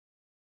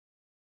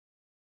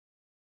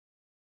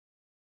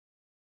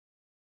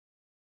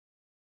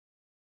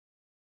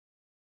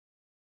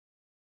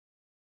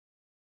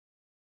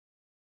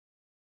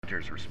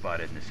hunters were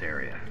spotted in this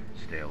area.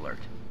 Stay alert.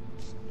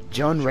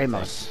 Joan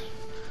Ramos.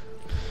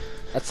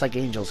 That's like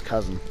Angel's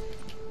cousin.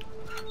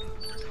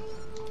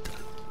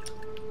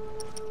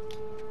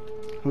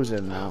 Who's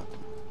in now?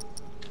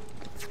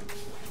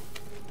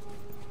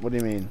 What do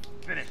you mean?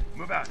 Finish.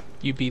 Move out.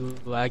 You be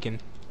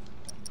lagging.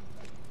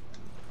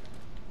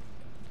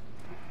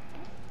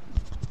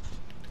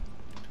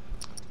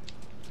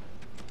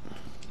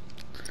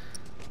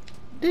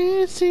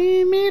 They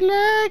see me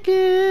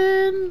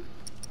lagging.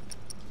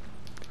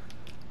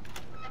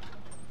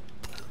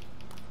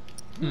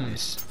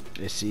 Nice.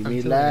 They see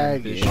me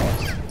lagging.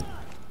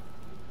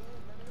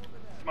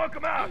 Smoke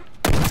him out.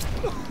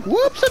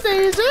 Whoops a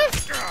daisy.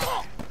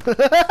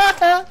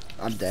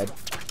 I'm dead.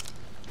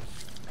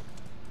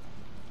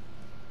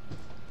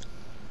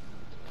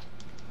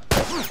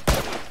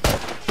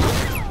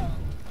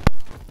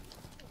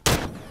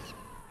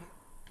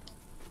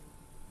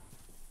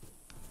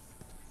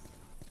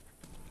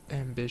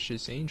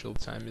 Ambitious Angel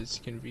time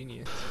is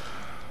convenient.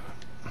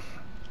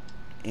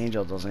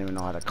 Angel doesn't even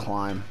know how to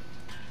climb.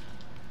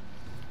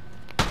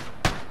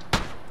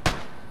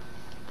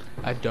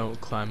 I don't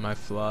climb, I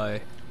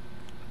fly.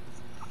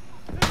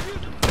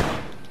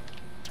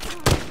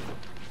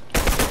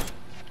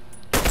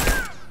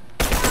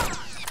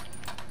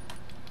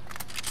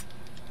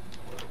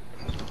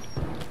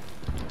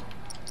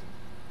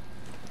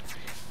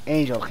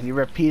 Angel, can you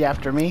repeat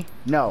after me?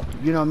 No,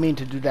 you don't mean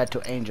to do that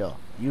to Angel.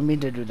 You mean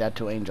to do that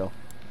to Angel.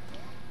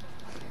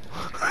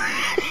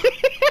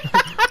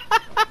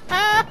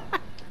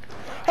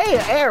 Hey,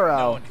 Arrow!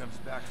 No one comes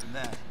back from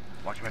that.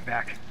 Watch my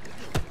back.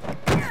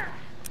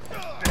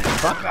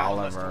 Fuck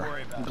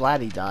Oliver. I'm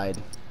glad he died.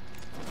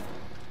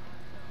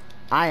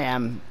 I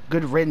am.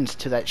 Good riddance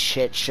to that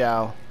shit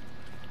show.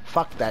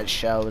 Fuck that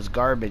show. It was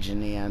garbage in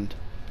the end.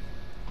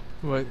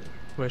 What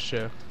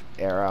show?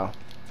 Arrow.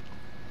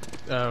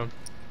 Oh.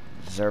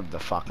 Deserved the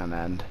fucking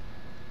end.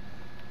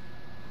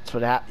 That's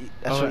what happened.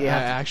 That's Oh, what you it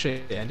have to...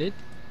 actually ended?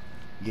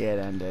 Yeah, it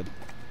ended.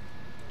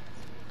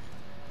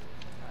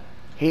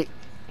 He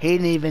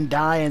didn't even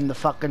die in the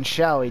fucking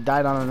show. He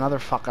died on another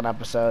fucking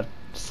episode.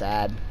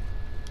 Sad.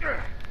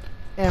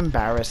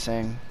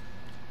 Embarrassing.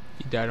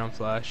 He died on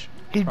Flash.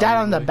 He died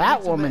on the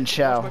Batwoman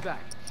show.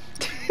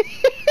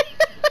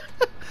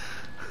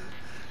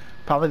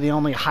 Probably the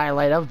only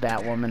highlight of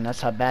Batwoman.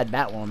 That's how bad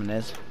Batwoman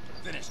is.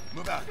 Finish.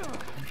 Move out.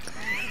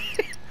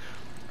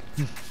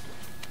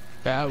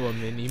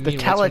 Batwoman, you The mean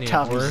what's her name,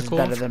 Teletubbies is Oracle?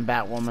 better than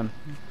Batwoman.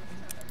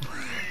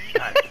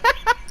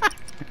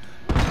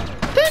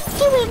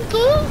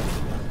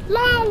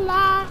 La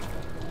la.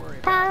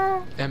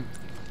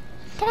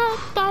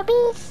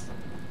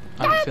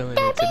 I'm feeling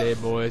it today,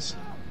 boys.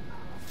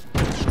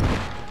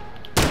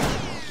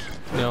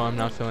 No, I'm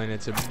not feeling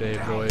it today,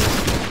 boys.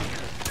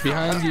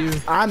 Behind you.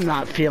 I'm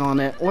not feeling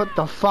it. What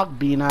the fuck,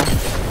 Bina?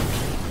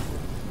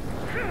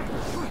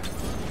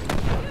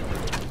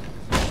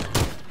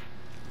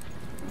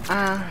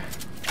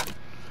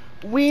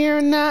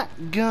 We're not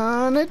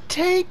gonna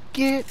take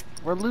it.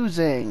 We're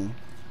losing.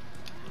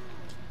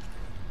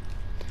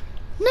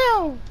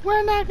 No,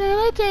 we're not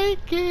gonna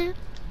take it.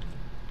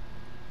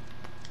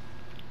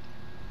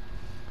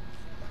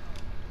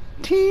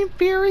 Team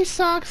Fury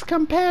sucks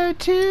compared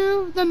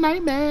to the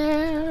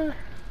Nightmare.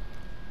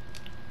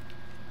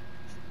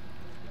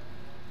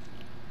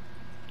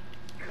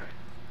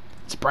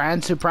 It's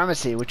brand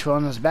supremacy. Which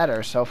one is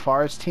better? So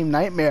far, it's Team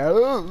Nightmare.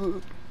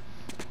 Ugh.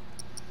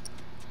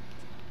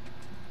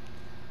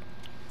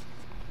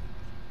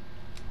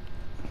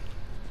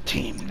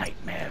 Team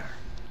Nightmare.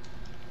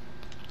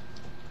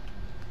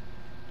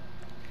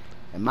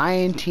 Am I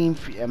in Team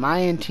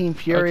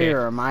Fury Okay.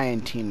 or am I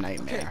in Team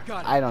Nightmare? Okay,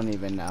 I don't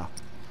even know.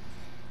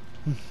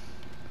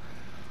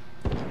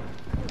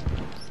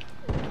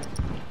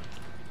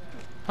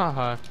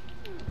 Haha.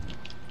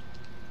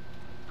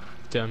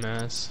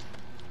 Dumbass.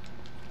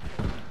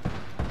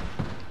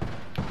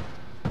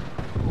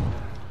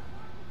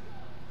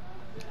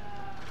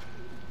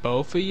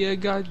 Both of you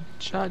got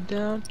shot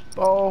down?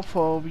 Both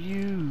of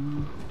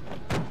you.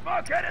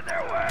 Smoke headed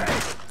their way.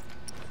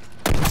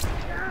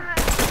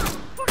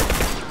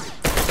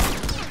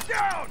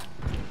 Down.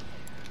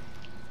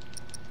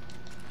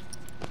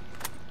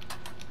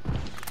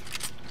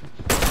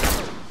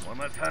 One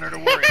less hunter to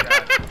worry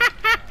about.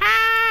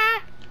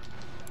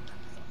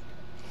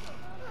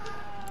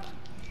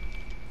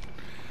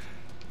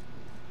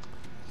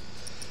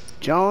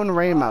 Joan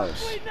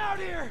Ramos. Bleeding out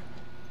here.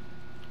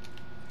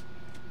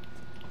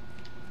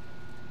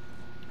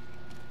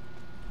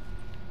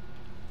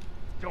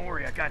 Don't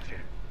worry, I got you.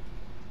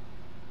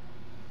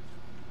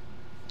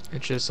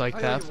 It's just like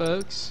that,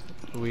 folks.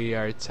 We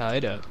are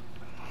tied up.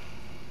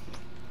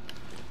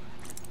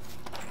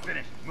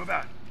 Finish. Move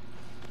out.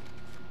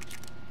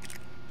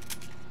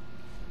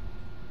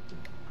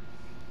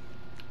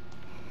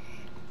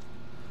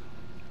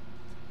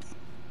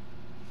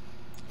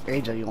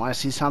 Angel, you want to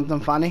see something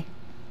funny?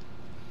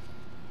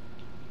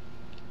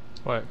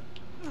 What?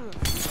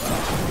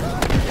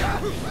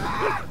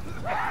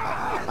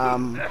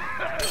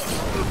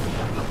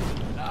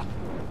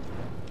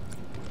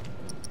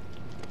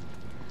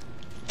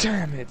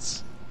 Damn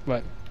it.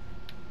 What?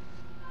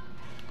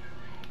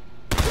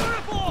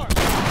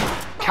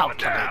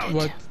 Calculated.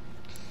 What?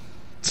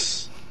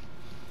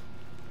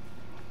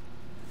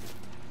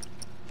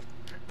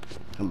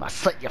 I'm gonna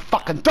slit your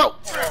fucking throat.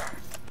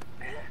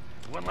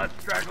 One less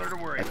straggler to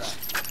worry about.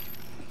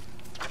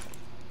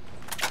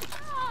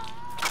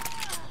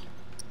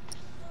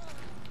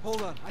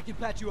 Hold on, I can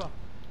patch you up.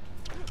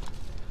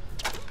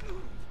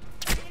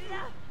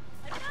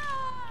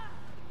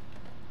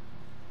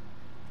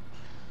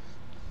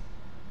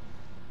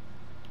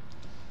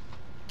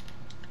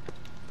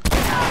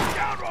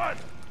 Down one!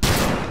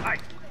 Nice.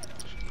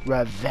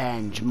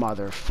 Revenge,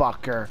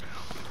 motherfucker.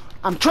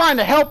 I'm trying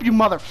to help you,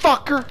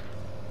 motherfucker.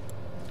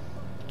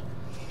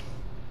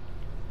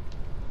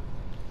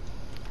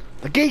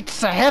 The gates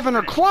to heaven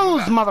are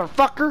closed,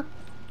 motherfucker.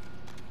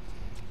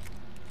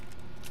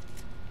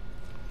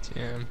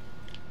 Damn.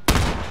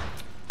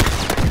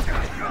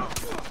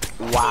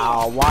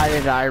 Wow, why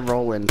did I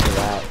roll into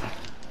that?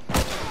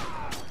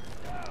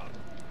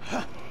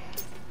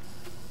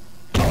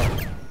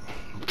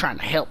 I'm trying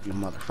to help you,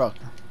 motherfucker.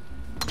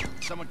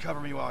 Someone cover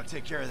me while I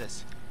take care of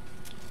this.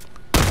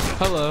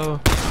 Hello.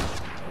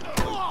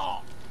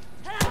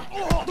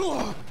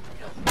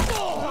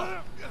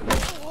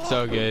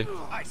 So good.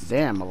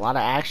 Damn, a lot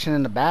of action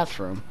in the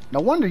bathroom. No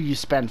wonder you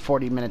spend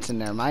 40 minutes in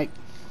there, Mike.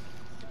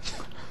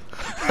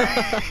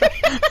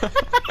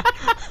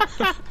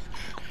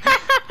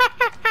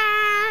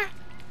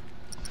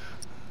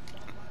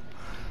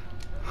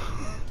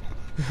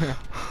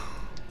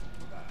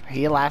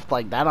 He laughed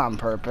like that on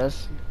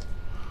purpose.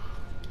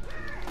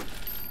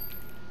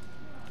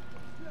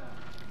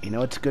 You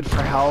know it's good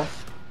for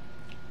health?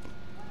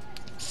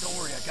 Don't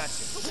worry, I got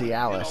you.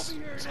 Cialis.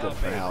 It's good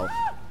for health.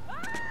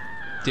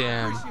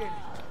 Damn.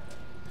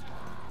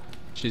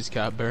 Just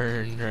got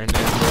burned right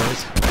now,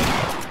 boys.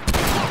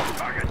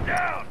 Target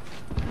down!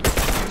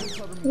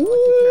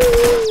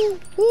 Woo!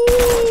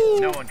 Woo!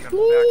 No one comes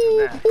back from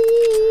that.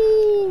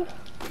 Woo!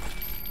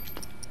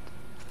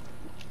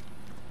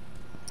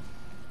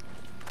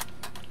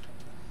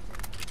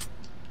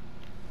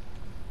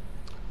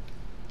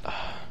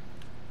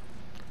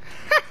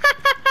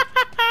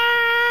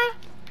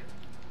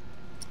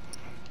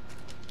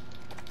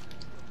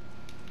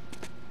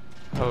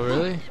 Oh,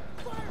 really?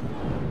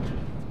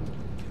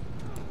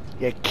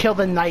 You kill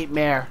the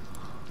nightmare.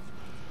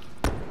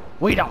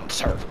 We don't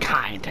serve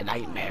kind to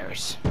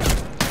nightmares.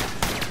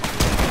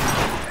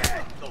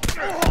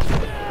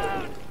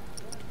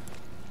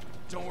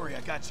 Don't worry,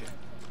 I got you.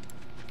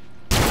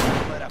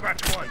 Let up.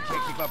 Crack one.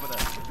 Can't keep up with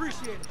us.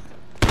 Appreciate it.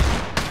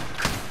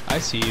 I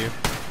see you.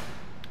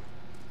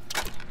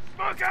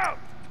 Smoke out!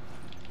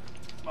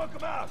 Smoke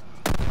them out!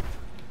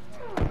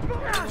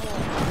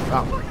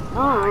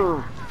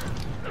 Oh.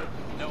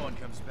 No one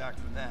comes back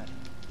from that.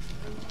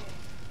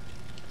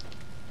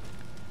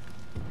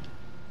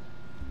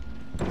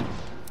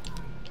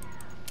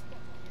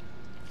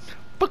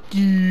 Fuck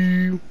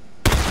you.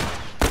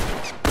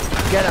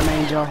 Get him,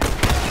 Angel.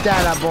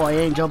 That a boy,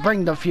 Angel.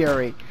 Bring the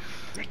fury.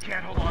 They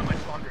can't hold on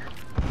much longer.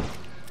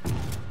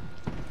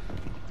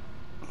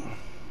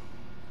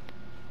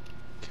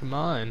 Come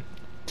on.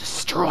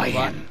 Destroy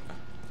him.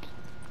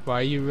 Why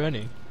are you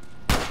running?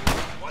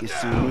 You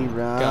see me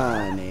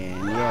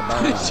running.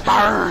 Yeah,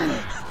 burn.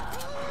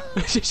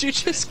 Did you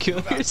just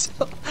kill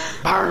yourself?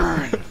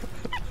 Burn.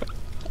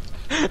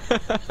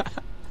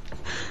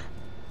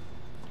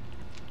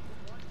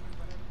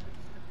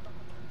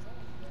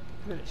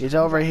 He's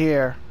over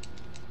here.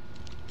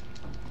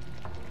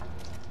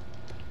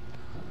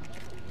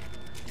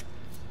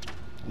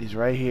 He's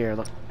right here.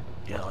 Look.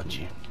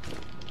 Eulogy.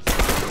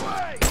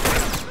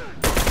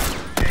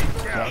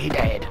 Yeah, he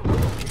dead.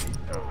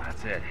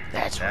 That's it.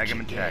 That's tag what him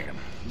you and get. tag him.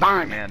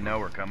 Burn. Man, no,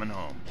 we're coming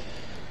home.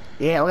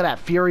 Yeah, look at that.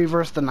 Fury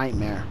versus the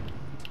Nightmare.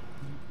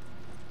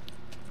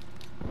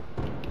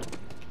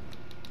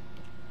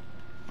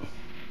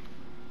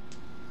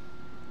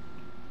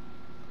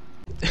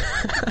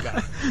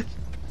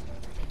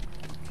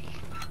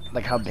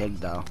 Like how big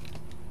though?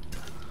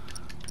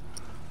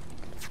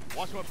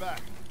 Watch my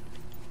back.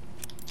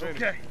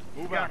 Okay,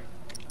 move out.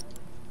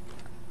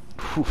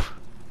 Poof.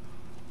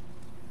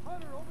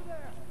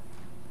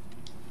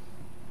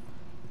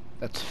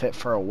 That's fit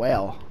for a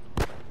whale.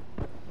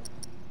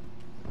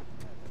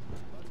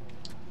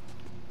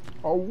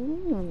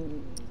 Oh.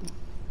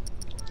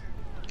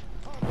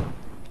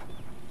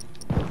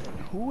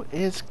 Who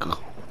is?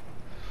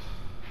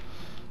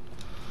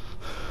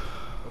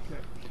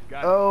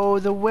 Oh,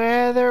 the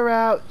weather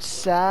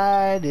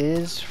outside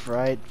is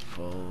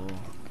frightful.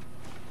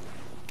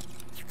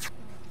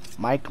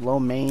 Mike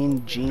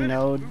Lomaine,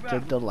 Gino, the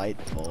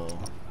delightful.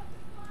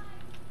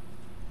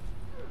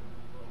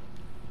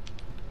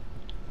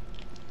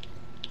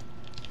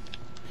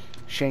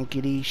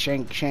 Shankity,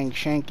 shank, shank,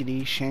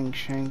 shankity, shank,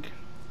 shank.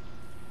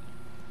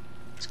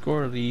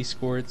 Squirtly,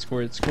 squirt,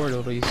 squirt,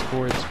 squirtly,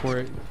 squirt,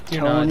 squirt.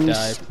 Do not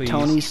die, please.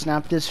 Tony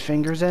snapped his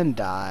fingers and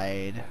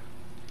died.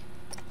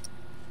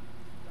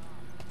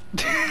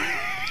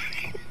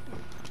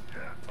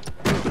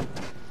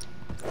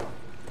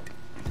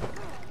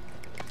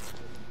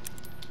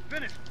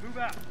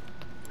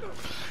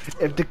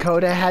 If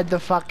Dakota had the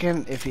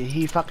fucking, if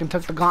he fucking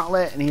took the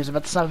gauntlet and he was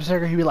about to stop his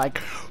trigger, he'd be like,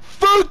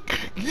 "Fuck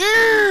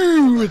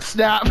you!" and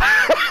snap.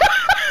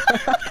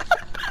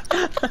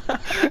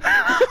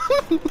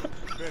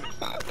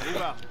 Move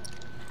out.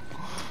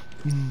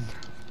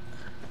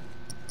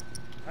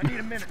 I need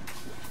a minute.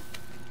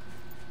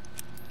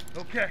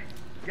 Okay,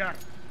 got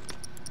it.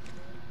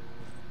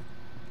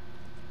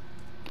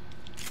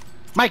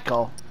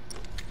 Michael,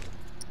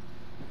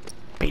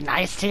 be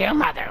nice to your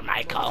mother,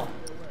 Michael.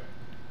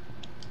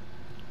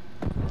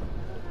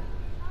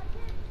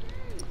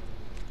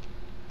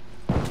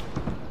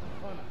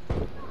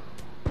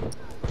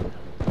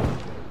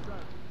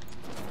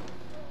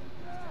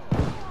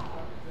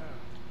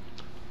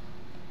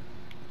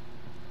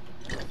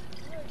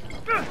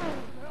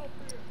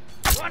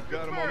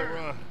 Got him on the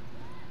run.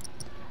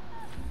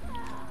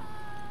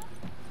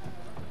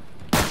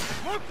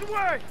 Smoke's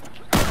away!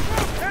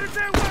 Headed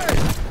that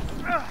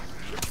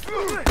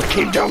way!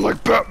 Came down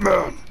like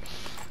Batman.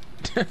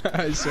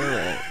 I saw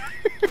that.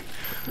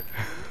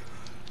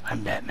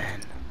 I'm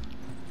Batman.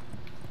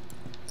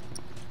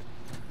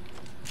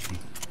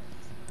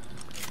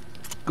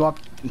 Go up,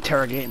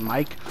 interrogate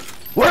Mike.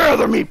 Where are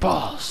the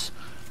meatballs?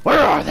 Where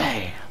are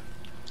they?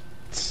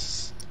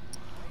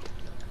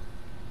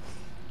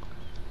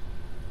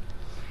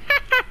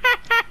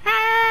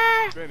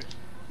 Finish.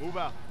 Move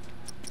out.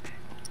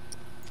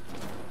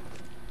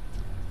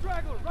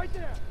 Straggler, right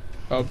there.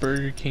 Oh,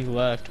 Burger King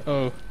left.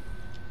 Oh,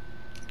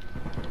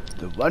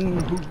 The one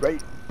who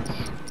reigns.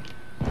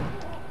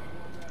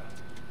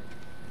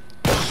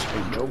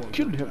 Angel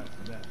killed him.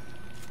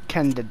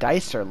 Ken the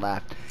Dicer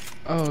left.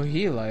 oh,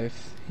 he left.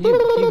 He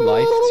left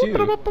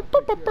too.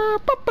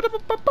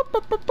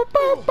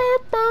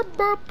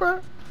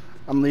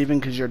 I'm leaving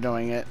because you're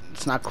doing it.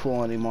 It's not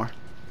cool anymore.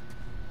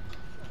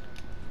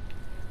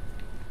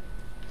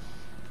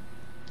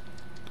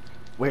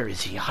 Where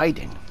is he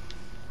hiding?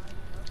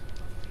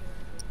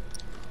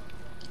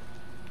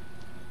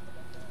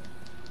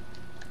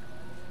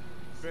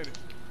 Finish.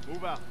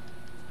 Move out.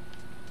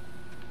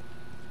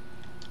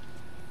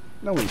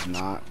 No, he's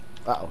not.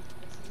 Uh-oh.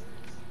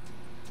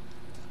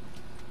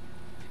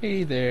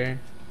 Hey there.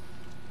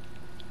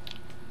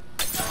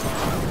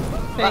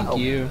 Thank Uh-oh.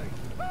 you.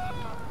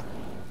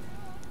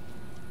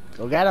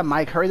 Go get him,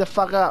 Mike. Hurry the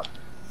fuck up.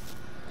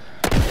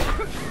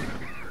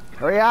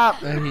 Hurry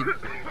up. Let's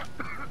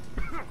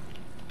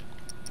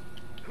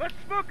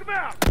smoke him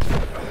out!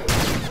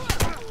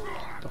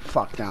 The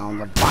fuck down,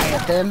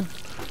 Leviathan.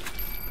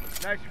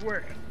 Nice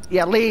work.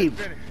 Yeah, leave.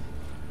 Finish.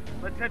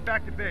 Let's head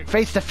back to base.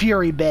 Face the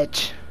fury,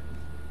 bitch.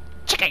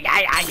 Chicka ya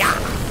ya ya.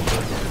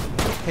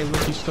 Hey,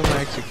 look, you stole my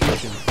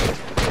execution.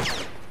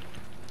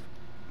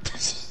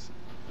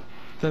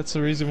 That's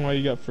the reason why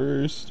you got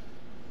first.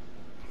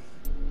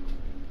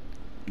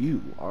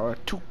 You are a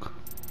took.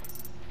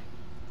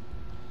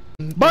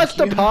 Bust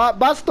the pot,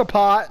 bust the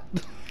pot.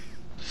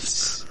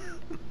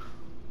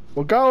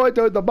 We're going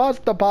to the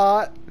bust the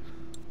pot.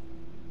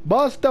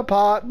 Bust the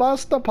pot,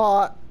 bust the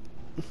pot.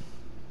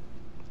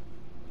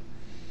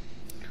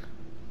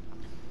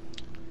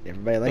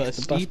 Everybody likes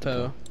the bust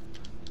the pot.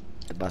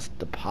 The bust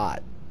the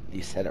pot.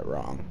 You said it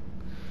wrong.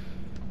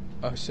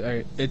 Oh,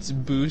 sorry. It's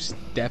Boost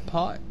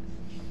Depot.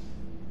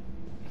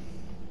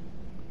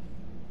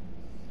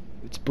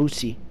 It's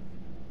Boosie.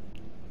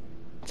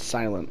 It's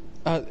silent.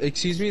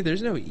 Excuse me,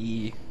 there's no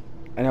E.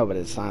 I know, but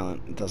it's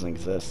silent. It doesn't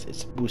exist.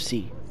 It's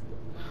Boosie.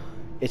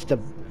 It's the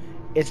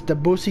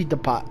Boosie the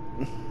pot.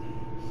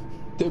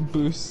 The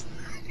Boost.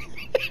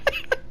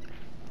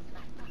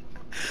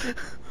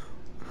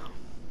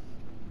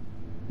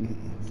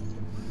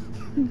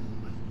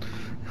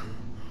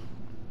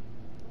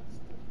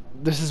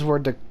 This is where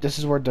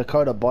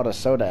Dakota bought a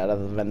soda out of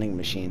the vending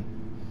machine.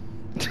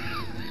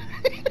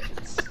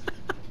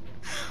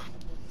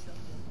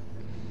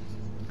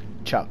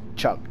 Chuck,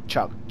 chuck,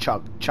 chuck,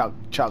 chuck, chuck,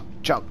 chuck,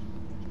 chuck.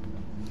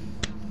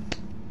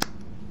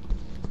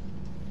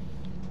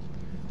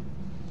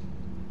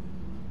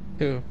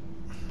 Who?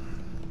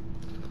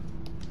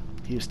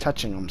 He was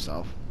touching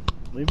himself.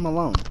 Leave him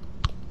alone.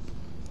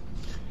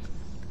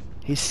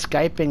 He's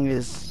Skyping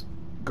his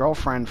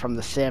girlfriend from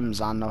The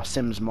Sims on the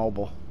Sims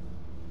mobile.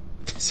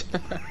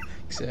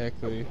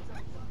 Exactly.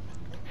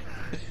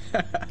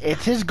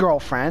 It's his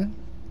girlfriend,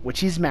 which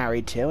he's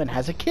married to and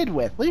has a kid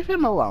with. Leave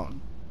him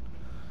alone.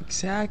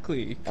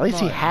 Exactly. At least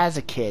Come he on. has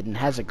a kid and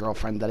has a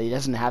girlfriend that he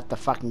doesn't have to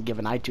fucking give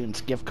an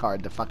iTunes gift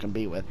card to fucking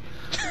be with.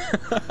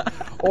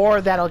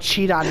 Or that'll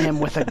cheat on him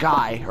with a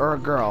guy or a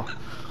girl.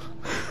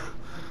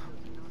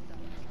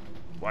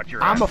 Watch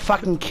your I'm a ass.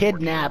 fucking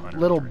kidnap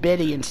little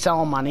bitty and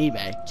sell him on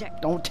eBay.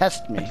 Don't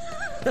test me.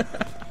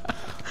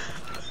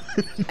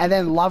 And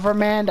then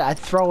Loverman, I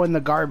throw in the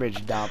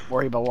garbage dump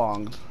where he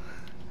belongs.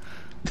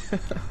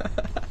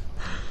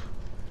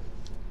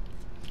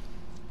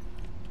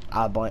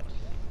 Boy.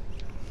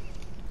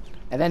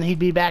 And then he'd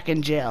be back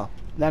in jail.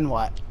 Then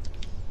what?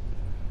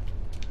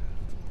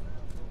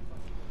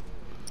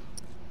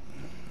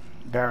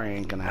 Barry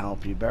ain't gonna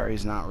help you.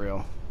 Barry's not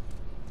real.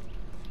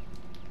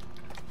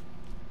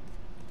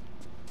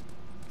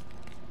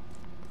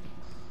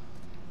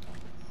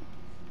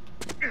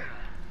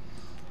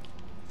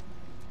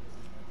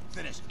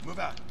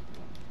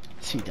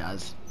 he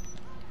does.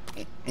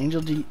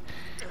 Angel, do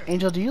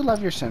you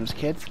love your Sims,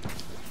 kid?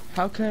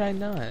 How could I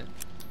not?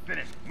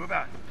 Finished. Move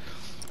out.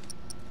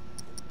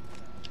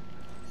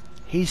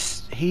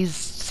 He's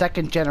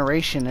second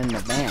generation in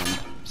the band,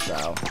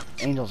 so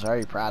Angel's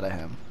very proud of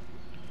him.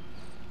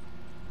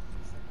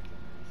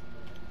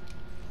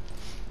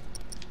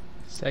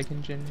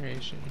 Second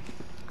generation.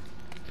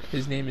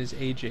 His name is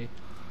AJ.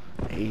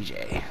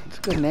 AJ, it's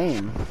a good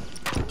name.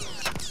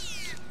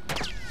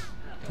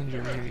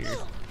 Engineer.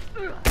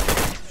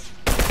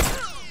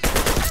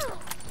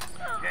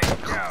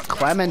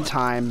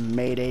 Clementine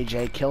made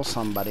AJ kill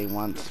somebody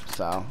once,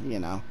 so you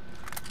know.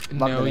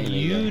 No, the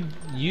name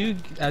you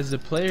as the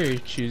player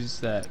choose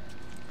that.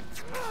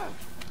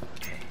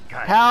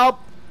 Help!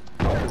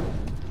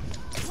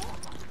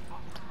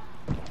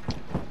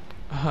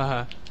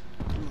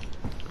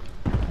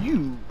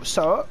 You,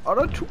 sir,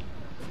 are a two.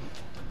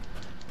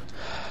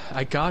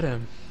 I got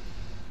him.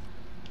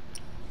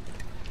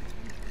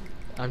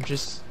 I'm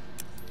just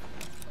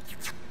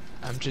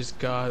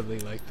godly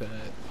like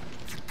that.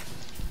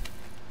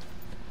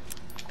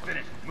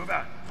 Finish. Move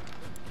out.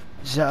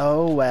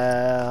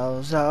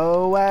 Zoel.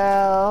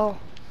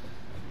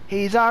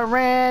 He's a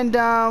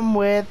random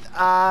with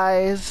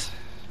eyes.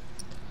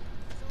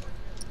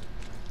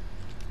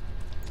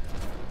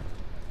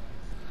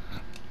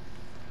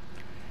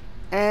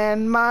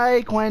 And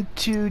Mike went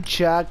to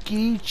Chuck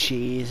E.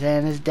 Cheese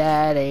and his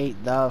dad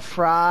ate the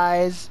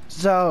fries.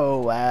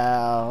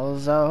 Zoel.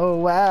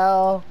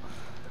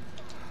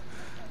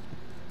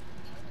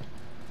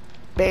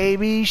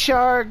 Baby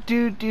shark,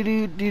 doo doo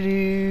doo doo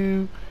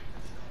doo.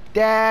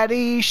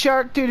 Daddy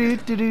shark, doo doo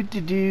doo doo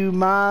doo doo.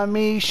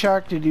 Mommy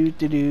shark, doo doo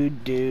doo doo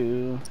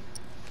doo.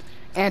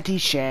 Auntie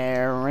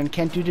Sharon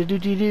can't do doo doo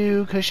doo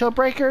doo 'cause she'll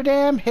break her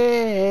damn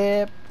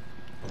hip.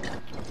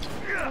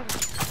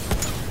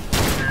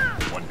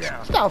 One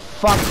down. The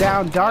fuck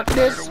down,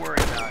 darkness.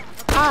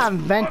 I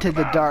invented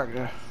the dark.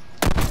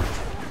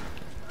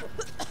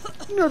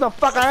 You know the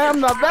fuck I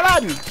am, the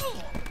villain.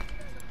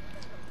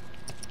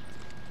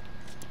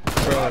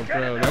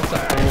 Bro, that's a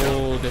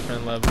whole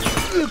different level.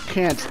 You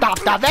can't stop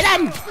the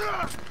villain.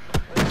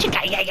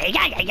 Chicka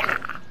yeah.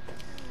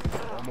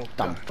 Almost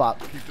Dumb done. fuck.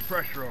 Keep the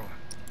pressure on.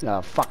 You know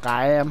the fuck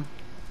I am.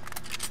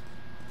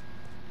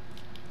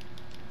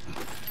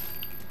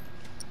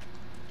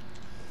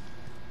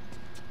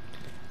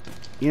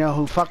 You know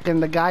who fucking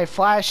the guy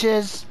Flash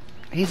is?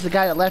 He's the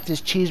guy that left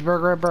his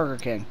cheeseburger at Burger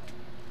King.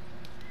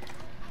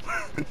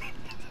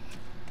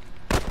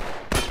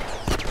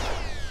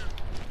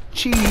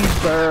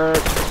 Cheeseburger.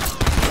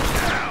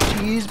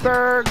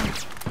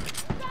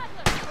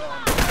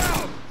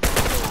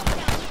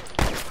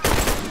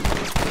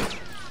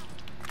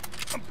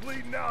 I'm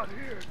bleeding out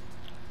here.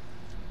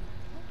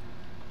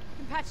 I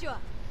can patch you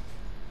up.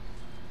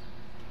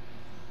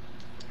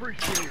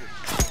 Appreciate it.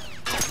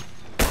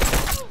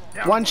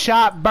 Down. One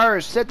shot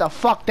burst. Sit the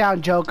fuck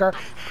down, Joker.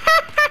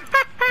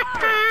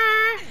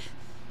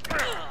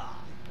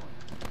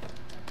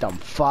 Dumb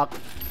fuck.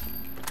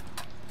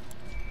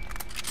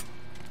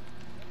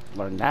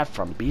 Learned that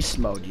from beast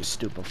mode, you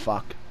stupid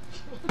fuck.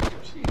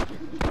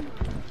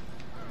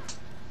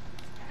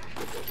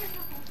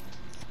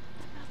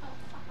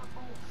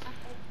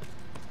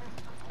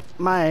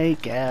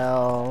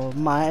 Michael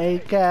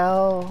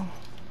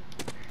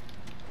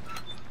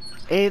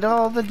ate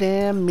all the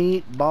damn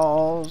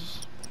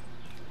meatballs.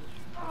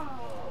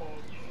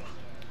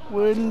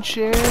 Wouldn't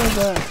share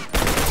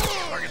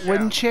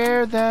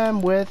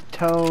them with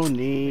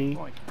Tony.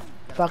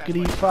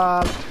 Fuckity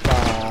fuck.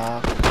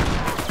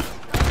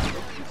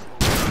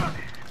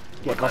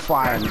 Yeah, go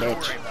flying,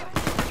 bitch.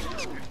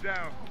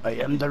 I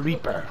am the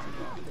Reaper.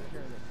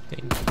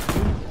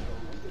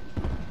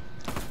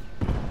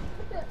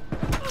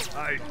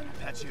 I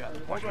patch you up.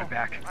 Watch my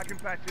back. I can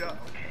patch you up.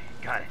 Okay,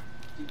 got it.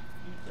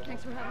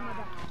 Thanks for having my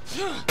back.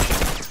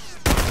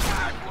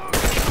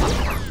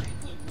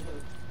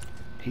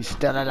 He's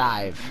still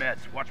alive.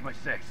 Meds, watch my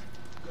six.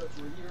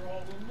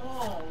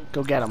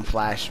 Go get him,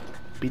 Flash.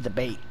 Be the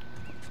bait.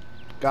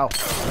 Go.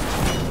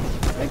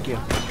 Thank you.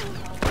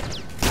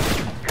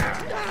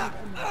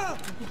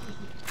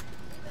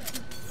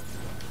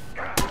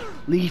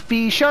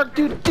 Leafy shark,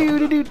 doo doo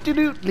doo doo doo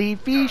doo.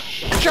 Leafy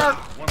shark.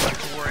 One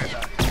less to worry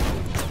about.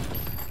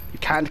 You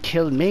can't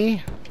kill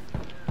me.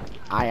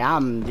 I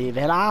am the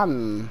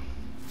villain.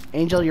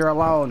 Angel, you're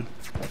alone.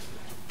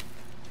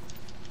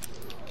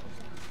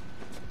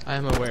 I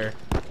am aware.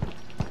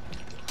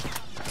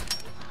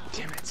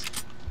 Damn it.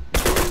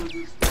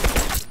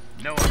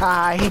 No.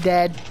 Ah, he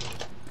dead.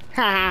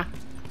 Ha.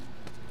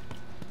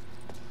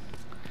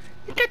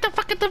 You get the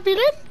fuck at the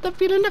villain? The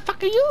villain the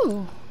fuck are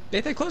you?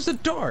 Nathan, close the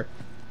door.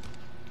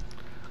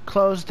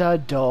 Close the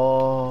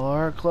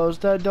door. Close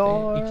the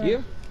door. Thank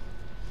you.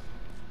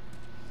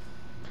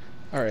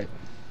 Alright.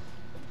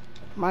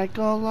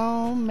 Michael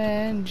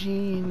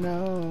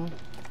Mangino.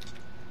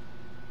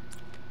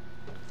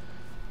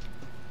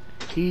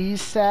 He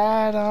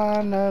sat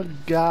on a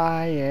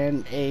guy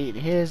and ate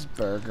his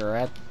burger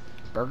at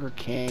Burger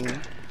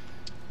King.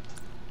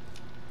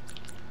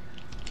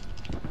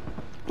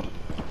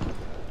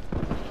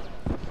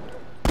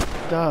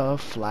 The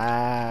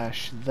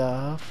Flash,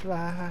 the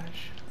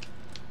Flash.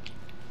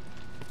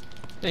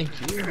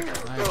 Thank you.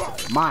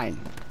 Nice. Mine.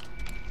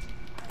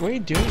 What are you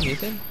doing,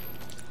 Ethan?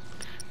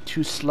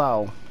 Too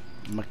slow,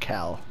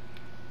 Mikkel.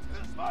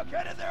 Smoke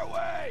headed their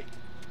way!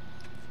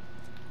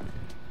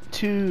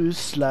 Too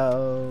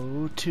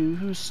slow,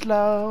 too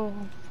slow.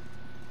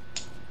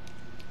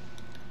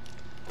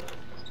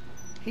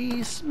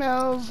 He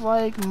smells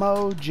like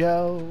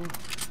Mojo.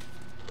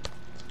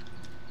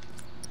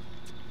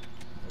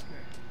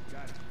 Okay,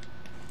 got it.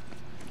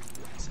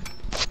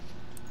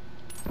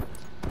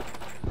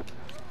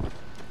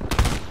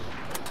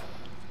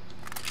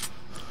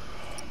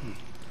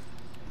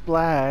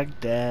 Black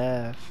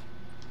Death,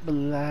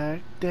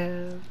 Black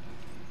Death.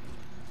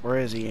 Where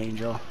is he,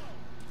 Angel?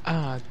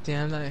 Ah,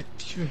 damn, that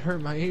you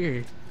hurt my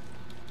ear.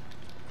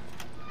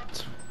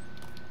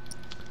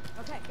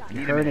 Okay, got it.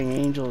 You're hurting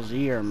Angel's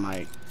ear,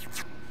 Mike.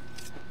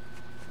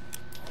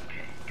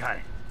 Okay, got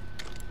it.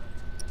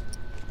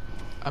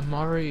 I'm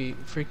already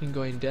freaking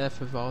going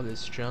deaf of all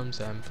this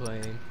drums I'm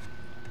playing.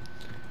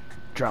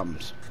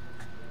 Drums.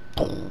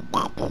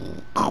 Back.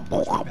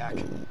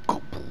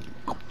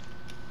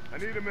 I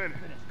need a minute.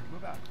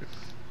 Move out.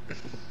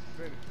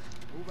 Finish.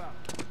 Move out.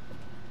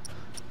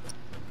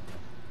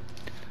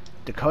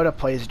 Dakota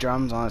plays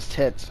drums on his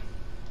tits.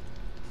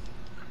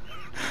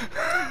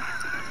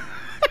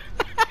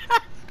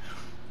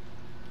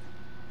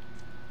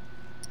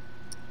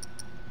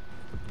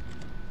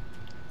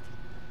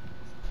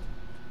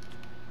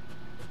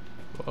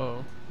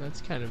 Whoa,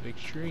 that's kind of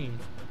extreme.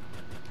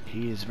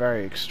 He is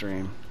very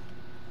extreme.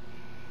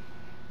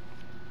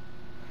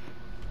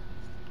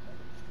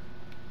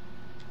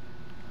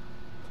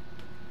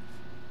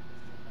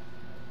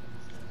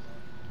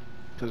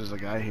 There's a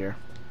guy here.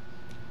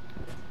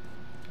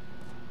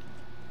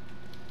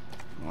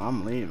 Well,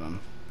 I'm leaving.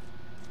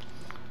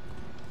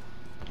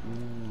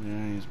 Ooh,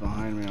 yeah, he's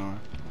behind me. All right.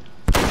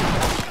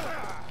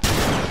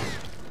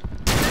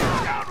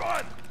 Down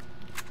one!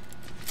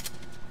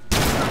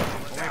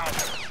 Down.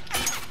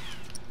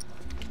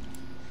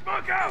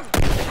 Smoke out!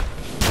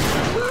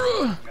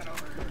 Get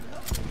over here.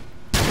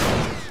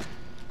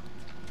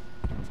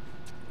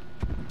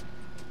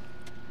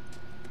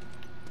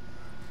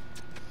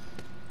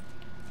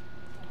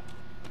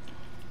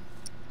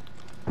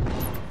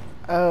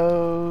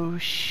 Oh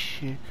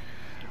shit.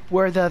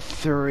 We're the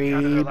three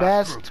Down to their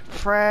last best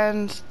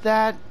friends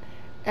that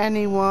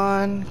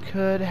anyone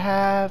could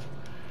have.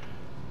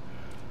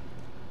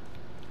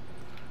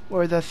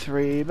 We're the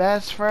three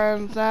best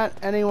friends that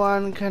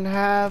anyone can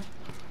have.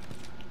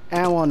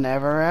 And we'll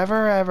never,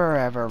 ever, ever,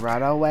 ever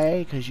run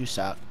away because you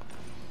suck.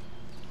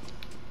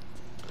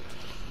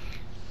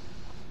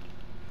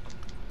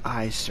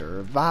 I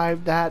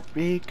survived that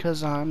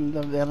because I'm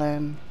the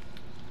villain.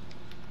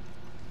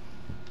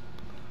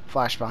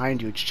 Flash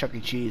behind you, it's Chuck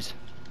E. Cheese.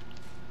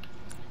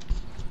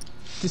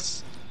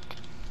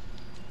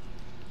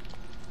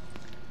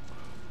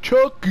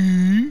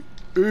 Chucky,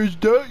 is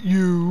that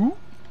you?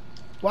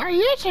 Why,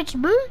 yes, it's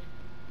me.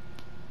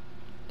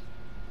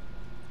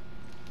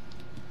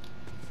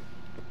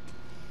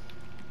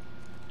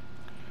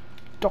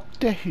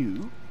 Doctor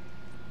Who.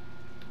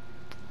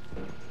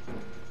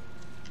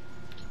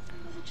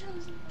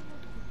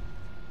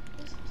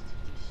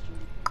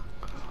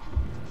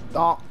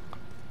 Doctor.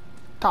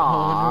 I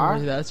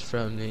wonder where that's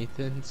from,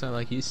 Nathan. It's not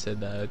like you said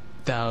that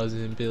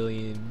 1,000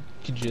 billion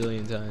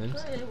kajillion times.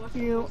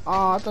 You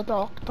are the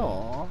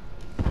doctor.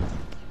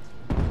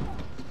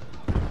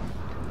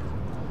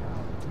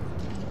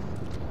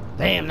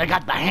 Damn, they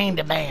got the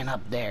handyman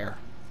up there.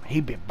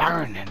 He be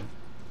burning.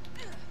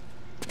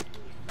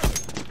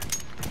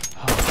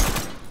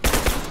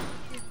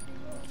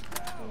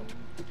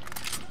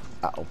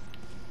 Uh-oh.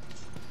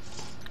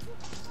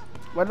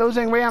 We're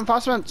losing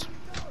reinforcements.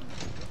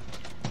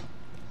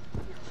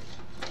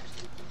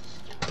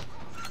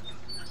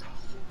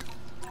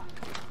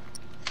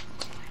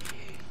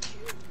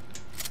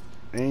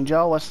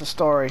 Angel, what's the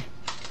story?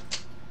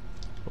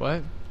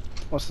 What?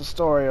 What's the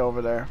story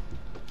over there?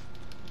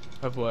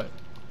 Of what?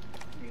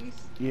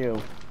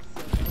 You.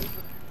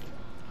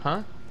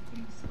 Huh?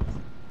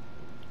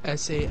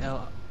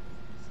 SALIVA.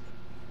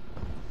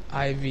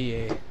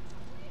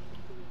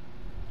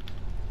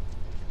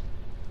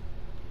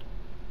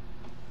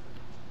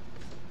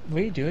 What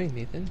are you doing,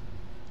 Nathan?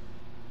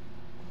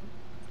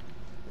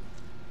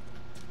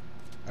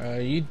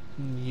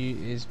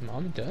 Is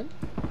mom done?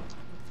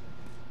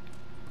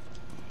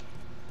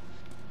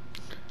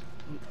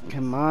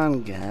 Come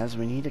on, guys.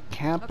 We need to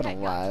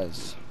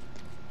capitalize.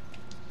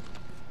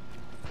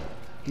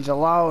 He's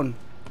alone.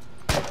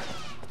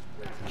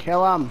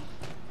 Kill him.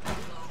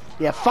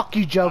 Yeah, fuck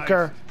you,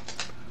 Joker.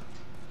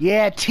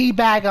 Yeah,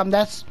 teabag him.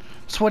 That's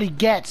what he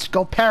gets.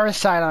 Go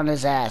parasite on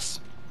his ass.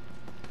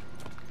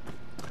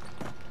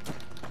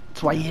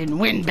 That's why you didn't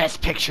win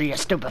Best Picture, you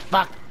stupid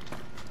fuck.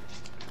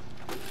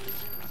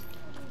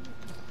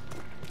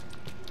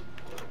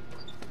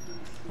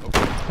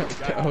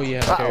 Oh yeah,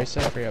 Uh-oh.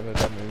 Parasite. I forgot about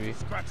that movie.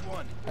 Scratch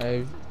one.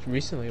 I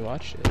recently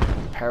watched it.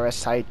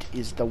 Parasite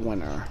is the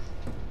winner.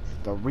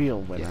 The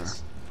real winner.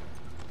 Yes.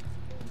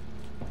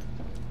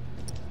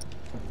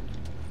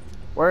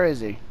 Where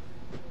is he?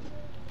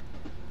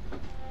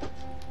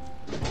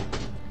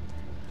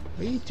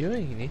 What are you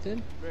doing,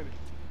 Nathan? Finish.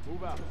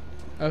 Move out.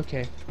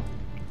 Okay,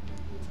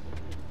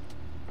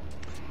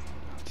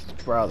 It's his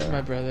brother.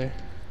 my brother.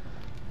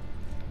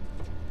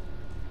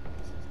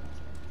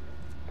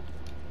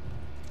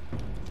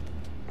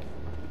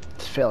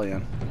 It's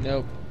Fillion.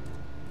 Nope.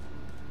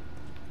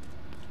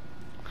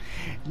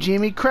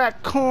 Jimmy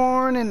crack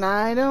corn and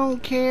I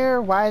don't care.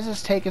 Why is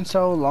this taking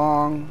so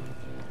long?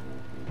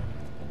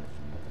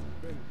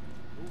 Finish.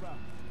 Move out.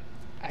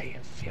 I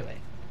can feel it.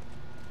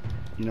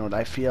 You know what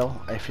I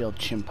feel? I feel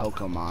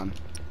Chimpokemon.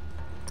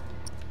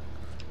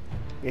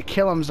 You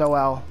kill him,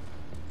 Zoel.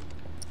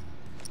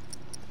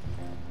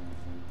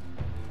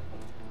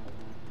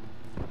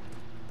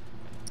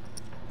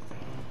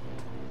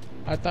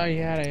 I thought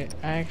you had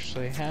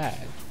actually had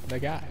the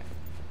guy.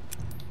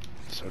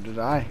 So did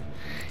I.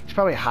 He's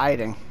probably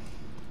hiding.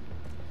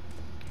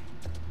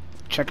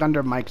 Check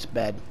under Mike's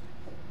bed.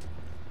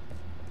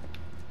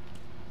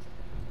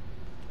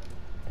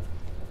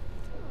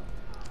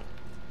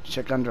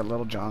 Check under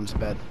Little John's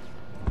bed.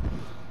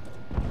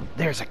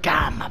 There's a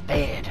guy in my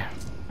bed.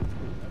 That's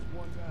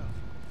one down.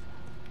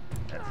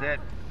 That's it.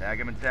 Tag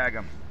him and tag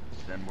him.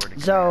 Send word to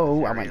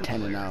So, command. I Area went is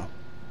 10 and clear.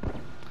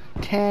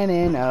 0. 10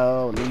 and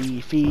 0.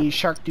 Leafy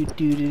shark. Doo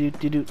doo doo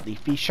doo doo.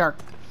 Leafy shark.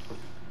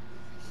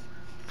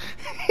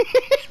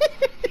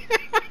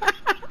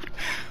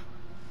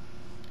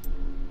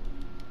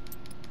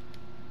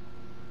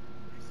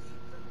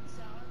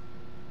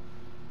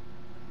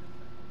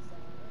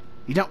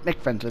 You don't make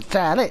friends with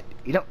salad.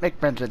 You don't make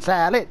friends with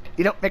salad.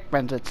 You don't make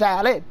friends with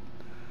salad.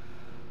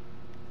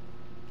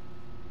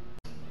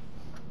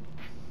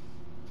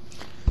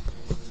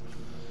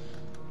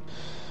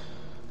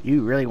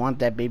 You really want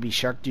that baby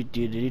shark? Do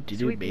do do do do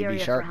Sweep the baby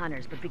area shark. for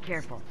hunters, but be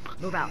careful.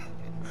 Move out.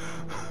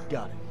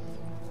 Got it.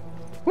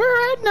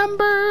 We're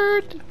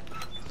outnumbered.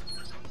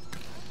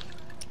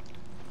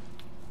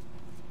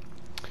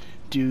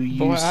 Do you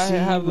Boy, see I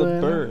have what a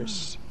I-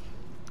 burst.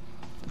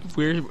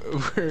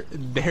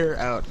 They're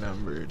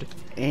outnumbered.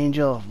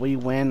 Angel, if we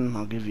win,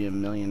 I'll give you $1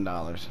 million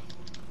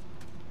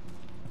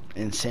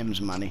in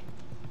Sims money.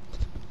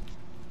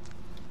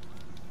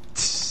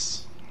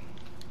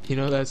 You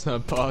know that's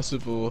not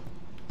possible.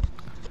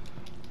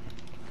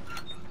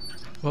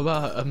 What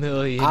about $1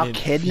 million? I'll in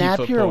kidnap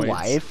FIFA your points?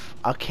 wife.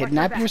 I'll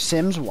kidnap your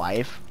Sims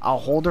wife. I'll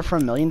hold her for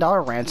 $1 million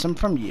ransom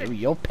from you.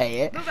 You'll pay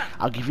it.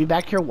 I'll give you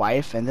back your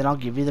wife, and then I'll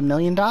give you the $1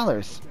 million.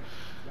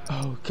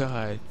 Oh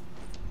God.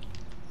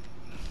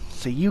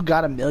 So you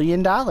got $1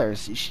 million.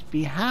 You should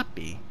be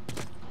happy.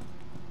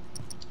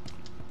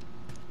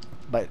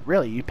 But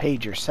really, you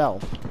paid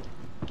yourself.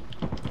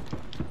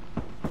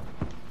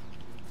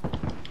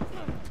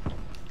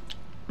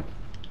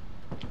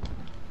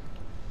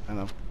 And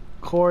of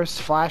course,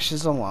 Flash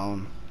is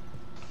alone.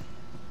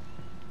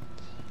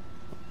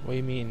 What do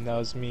you mean? That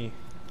was me.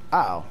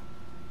 Uh-oh.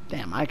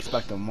 Damn, I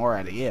expected more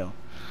out of you.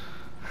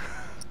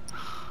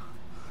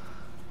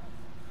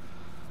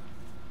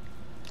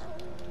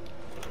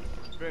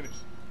 Finish.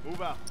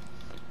 Move out.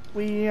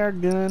 We are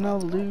gonna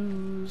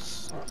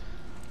lose.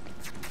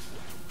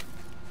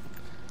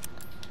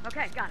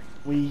 Okay, got it.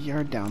 We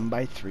are down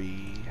by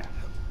 3.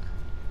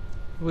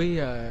 We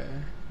are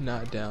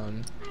not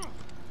down.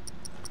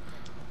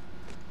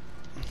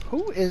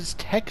 Who is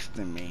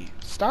texting me?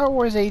 Star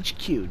Wars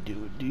HQ,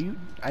 dude.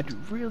 I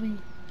really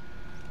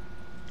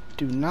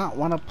do not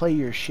want to play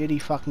your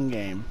shitty fucking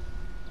game.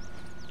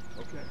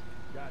 Okay.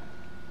 Got it.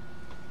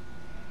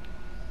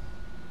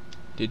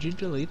 Did you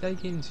delete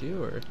that game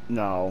too, or?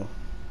 No.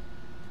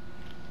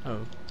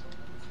 Oh.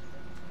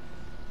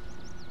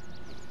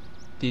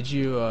 Did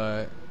you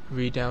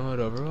re-download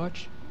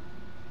Overwatch?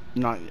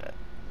 Not yet.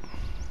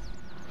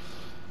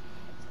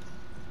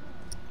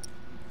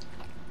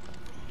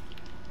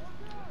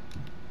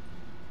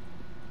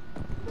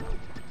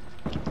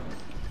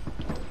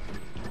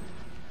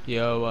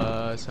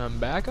 Yo, some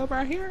backup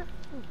right here?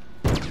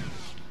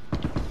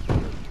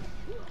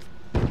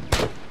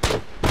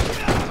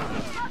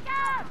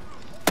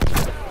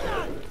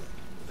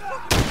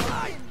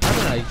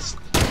 Nice.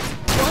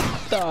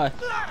 What the?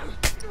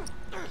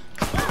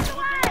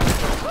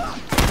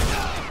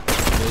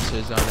 This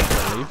is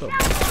unbelievable.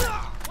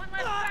 One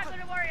less straggler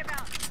to worry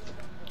about.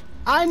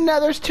 I know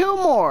there's 2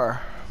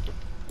 more.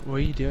 What are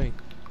you doing?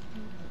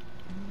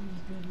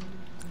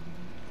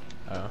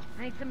 Oh.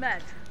 I need some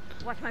meds.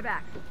 Watch my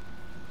back.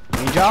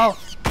 Angel.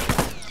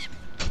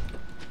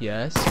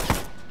 Yes?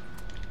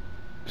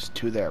 There's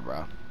 2 there,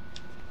 bro.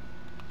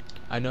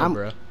 I know,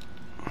 bro.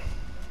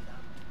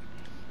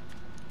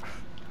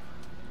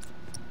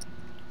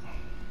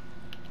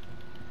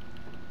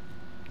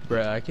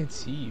 Bruh, I can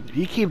see you. If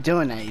you keep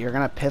doing that, you're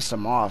gonna piss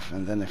him off,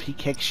 and then if he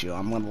kicks you,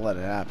 I'm gonna let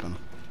it happen.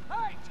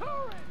 Hey,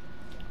 turret!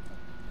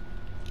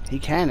 He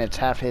can, it's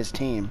half his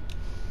team.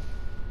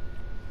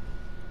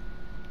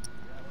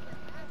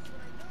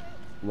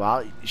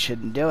 Well, you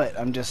shouldn't do it.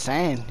 I'm just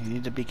saying, you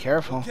need to be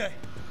careful. Okay,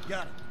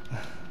 got it.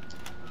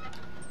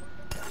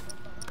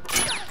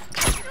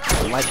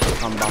 I like to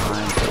come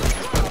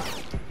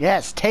behind.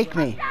 Yes, take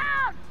me.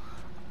 Down!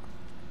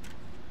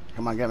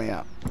 Come on, get me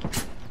up.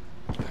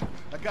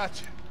 I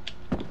got you.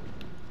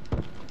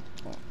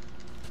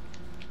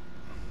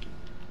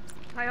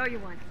 I owe you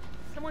one.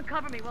 Someone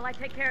cover me while I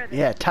take care of this.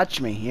 Yeah, touch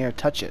me. Here,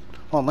 touch it.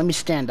 Hold on, let me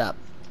stand up.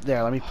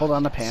 There, let me pull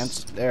down the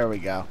pants. There we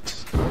go.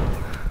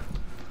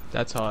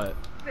 That's hot.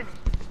 Finished.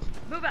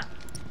 Move out.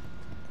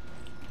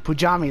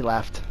 Pujami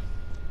left.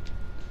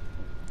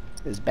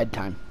 It's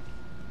bedtime.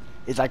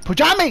 It's like,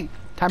 Pujami!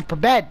 Time for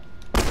bed.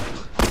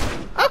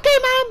 Okay,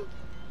 Mom!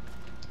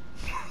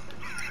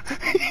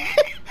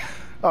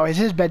 Oh, it's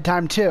his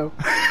bedtime too.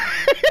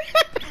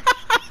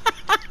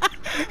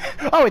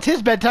 Oh, it's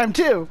his bedtime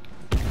too.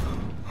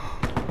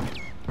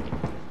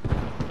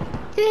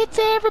 It's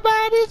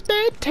everybody's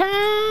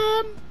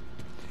bedtime.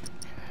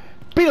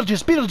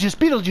 Beetlejuice, Beetlejuice,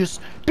 Beetlejuice,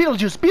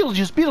 Beetlejuice,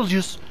 Beetlejuice,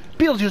 Beetlejuice,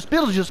 Beetlejuice,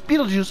 Beetlejuice,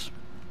 Beetlejuice.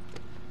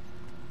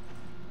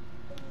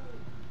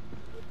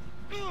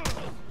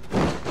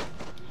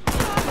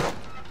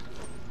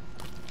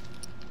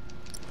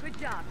 Good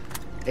job.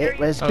 It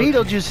was Okay.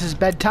 Beetlejuice's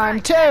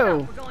bedtime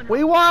too.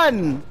 We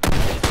won!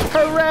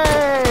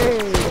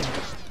 Hooray!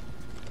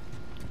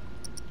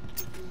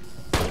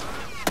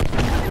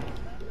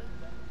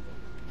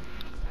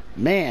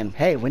 Man,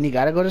 hey, when you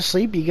gotta go to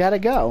sleep, you gotta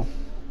go.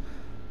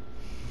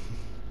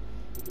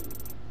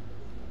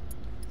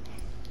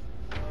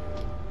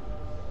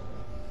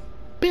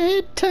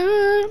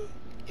 Bedtime.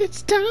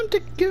 It's time to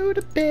go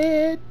to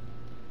bed.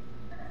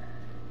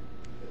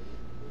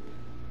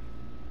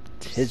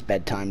 It's his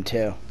bedtime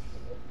too.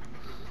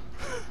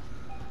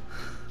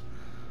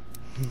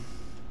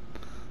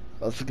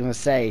 I was gonna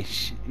say,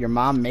 your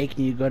mom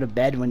making you go to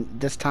bed when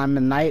this time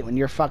of night when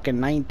you're fucking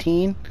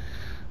 19?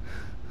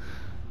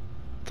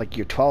 It's like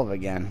you're 12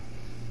 again.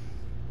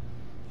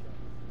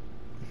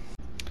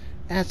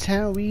 That's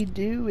how we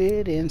do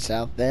it in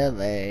South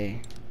LA.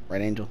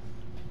 Right, Angel?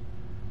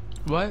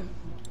 What?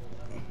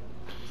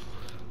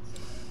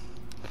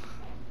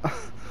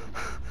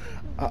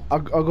 I'll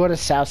go to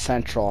South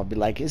Central. I'll be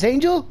like, is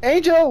Angel?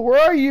 Angel, where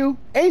are you?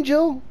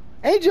 Angel?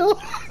 Angel?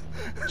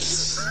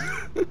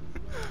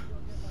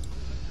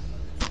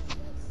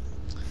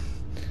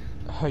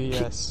 Oh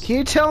yes. Can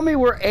you tell me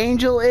where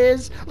Angel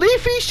is?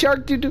 Leafy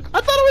Shark Doo Doo.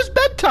 I thought it was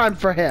bedtime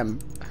for him.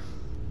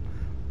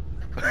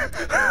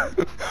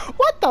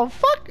 What the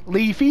fuck?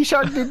 Leafy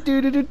Shark Doo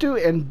Doo Doo Doo Doo,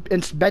 and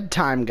it's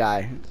bedtime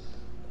guy.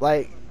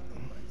 Like,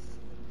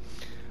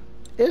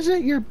 is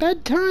it your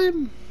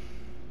bedtime?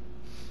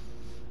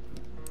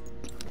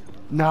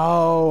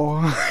 No,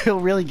 he'll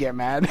really get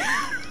mad.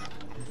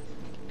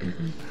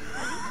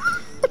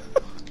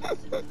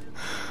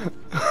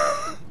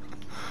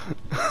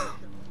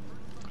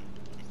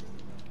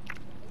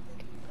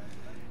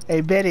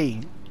 Hey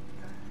Biddy.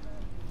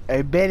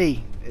 Hey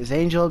Biddy. Is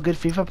Angel a good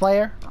FIFA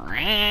player?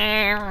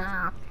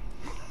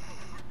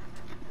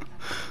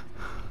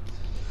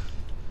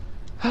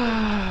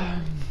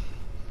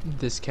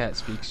 This cat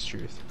speaks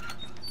truth.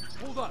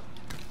 Hold up.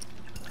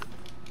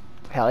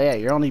 Hell yeah,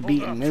 you're only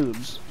beating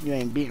noobs. You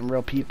ain't beating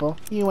real people.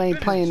 You ain't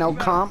playing no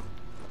comp.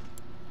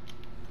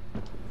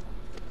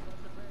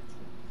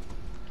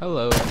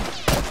 Hello.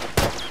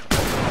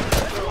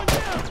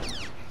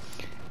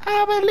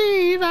 I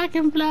believe I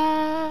can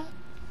fly.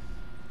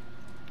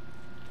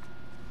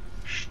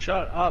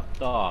 Shut up,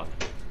 dog.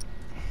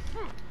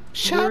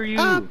 Shut are you?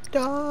 up,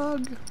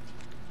 dog.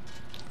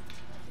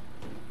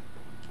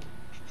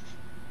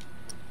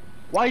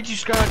 Why'd you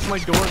scratch my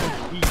door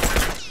with teeth?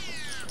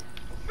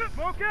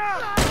 Smoke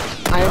out!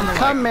 I am Nick,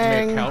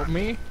 coming. help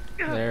me.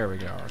 There we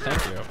go.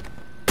 Thank you.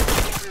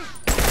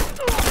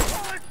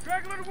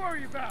 Straggler to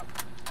worry about.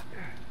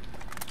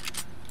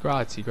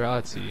 Grazie,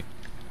 grazie.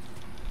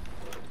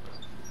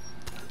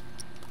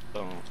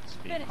 Don't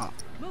speak. Finished.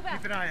 Move out.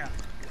 Keep an eye out.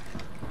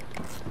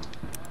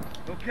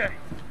 Okay,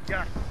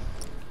 got it.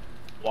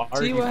 Why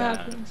are See you what bad?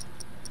 happens.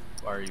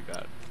 Why are you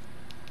bad?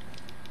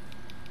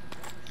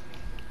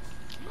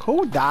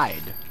 Who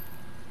died?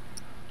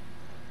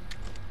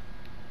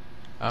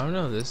 I don't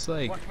know. This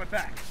like Watch my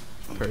back.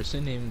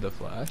 person named the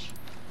Flash.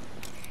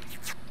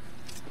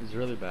 He's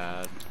really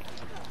bad.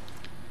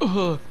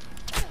 Ugh.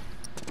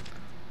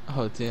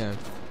 Oh damn,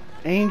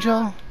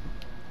 Angel?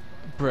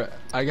 bruh,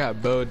 I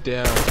got bowed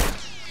down.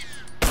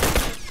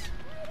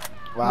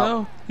 Wow.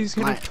 No, he's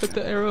gonna my- put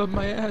the arrow up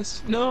my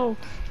ass. No.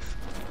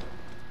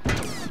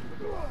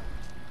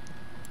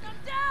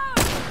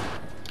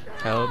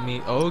 Help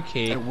me.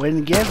 Okay. It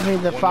wouldn't give me the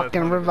One less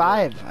fucking time to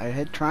revive. I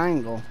hit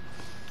triangle.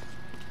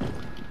 You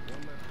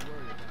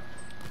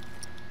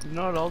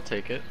know what? I'll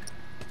take it.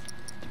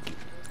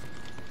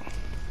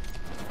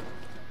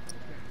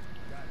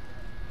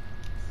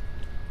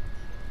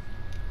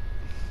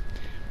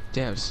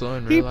 Damn, slow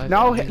in real life.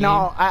 No, and in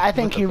no, game? I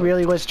think What the he fuck?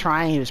 really was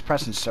trying. He was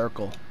pressing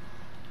circle.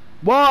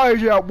 Why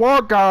is it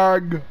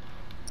working?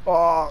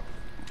 Oh.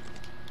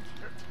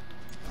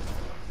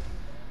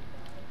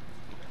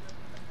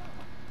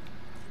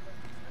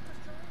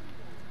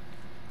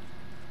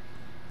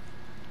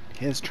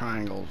 His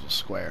triangle is a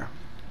square.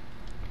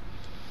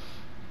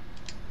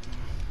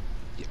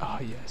 Oh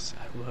yes,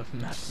 I love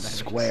mathematics.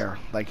 Square,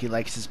 like he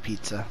likes his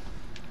pizza.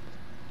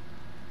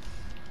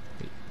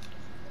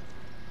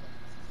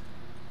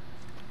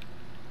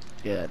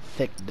 Yeah, that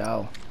thick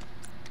dough.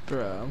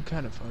 Bro, I'm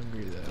kind of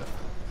hungry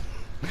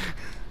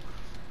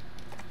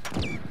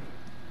though.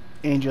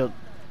 Angel.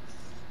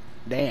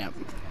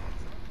 Damn.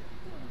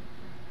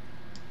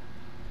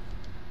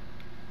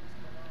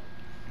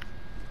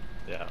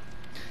 Yeah.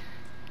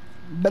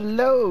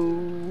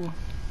 Below.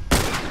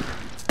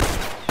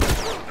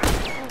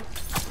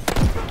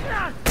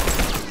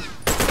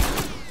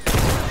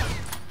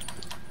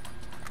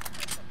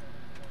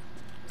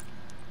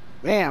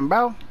 Man,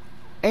 bro.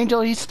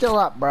 Angel, he's still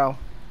up, bro.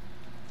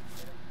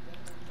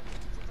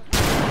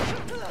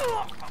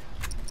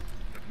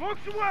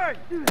 Smoke's away!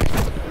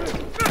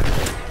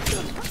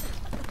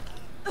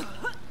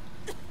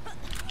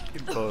 You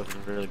both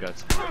really got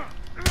some.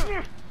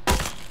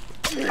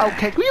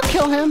 Okay, will you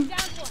kill him?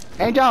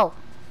 Angel!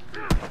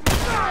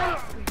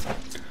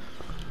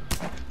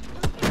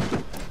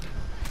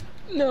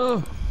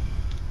 No.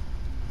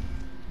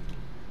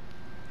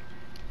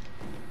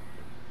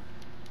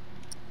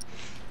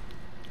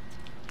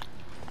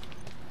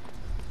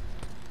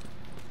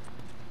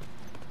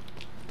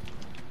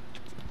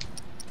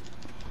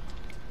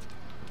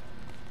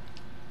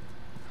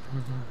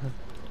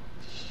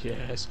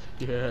 Yes,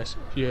 yes,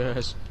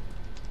 yes.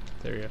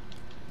 There you go.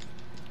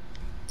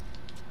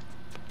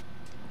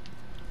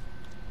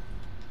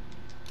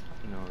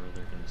 I know where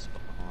they're gonna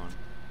spawn.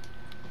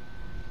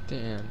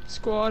 Damn.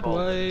 Squad Oh.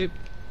 wipe.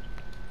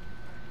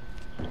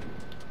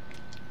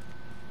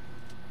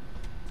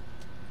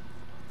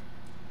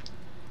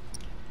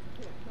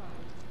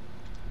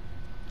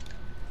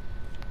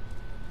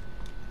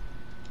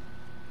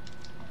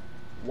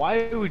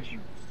 Why would you?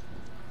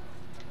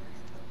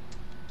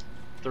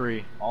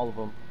 3, all of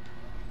them.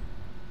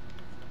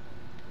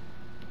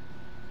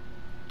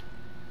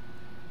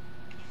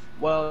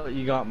 Well,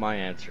 you got my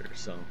answer,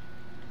 so.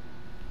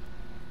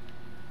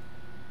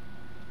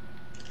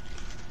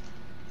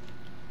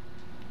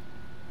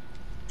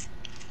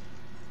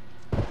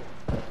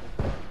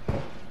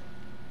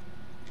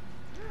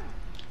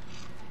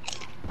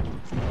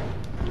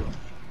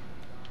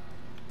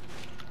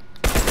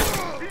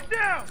 He's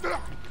down! No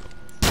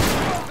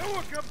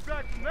one comes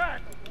back from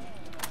that!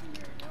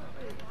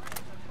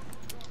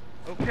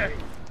 Okay,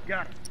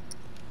 got it.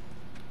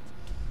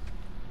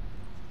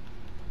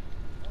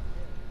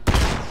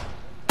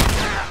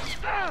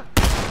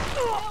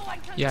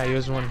 Yeah, he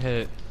was one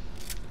hit.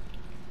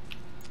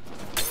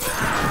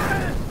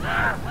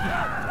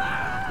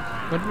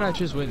 What did I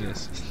just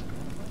witness?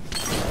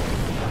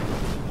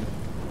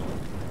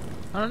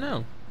 I don't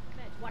know.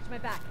 Watch my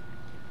back.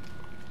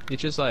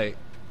 It's just like,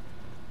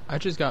 I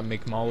just got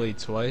McMolly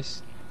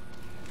twice.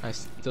 I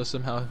still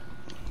somehow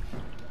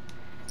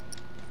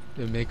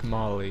been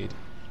McMollied.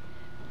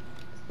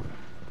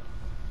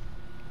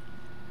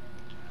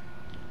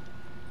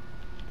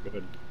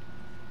 Good.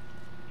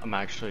 I'm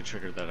actually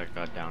triggered that I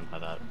got down by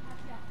that.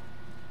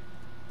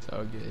 It's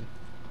all good.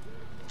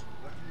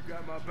 Lucky you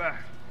got my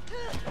back.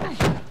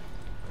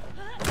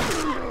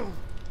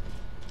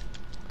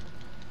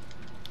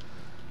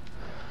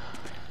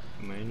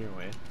 Am I in your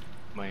way?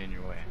 Am I in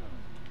your way?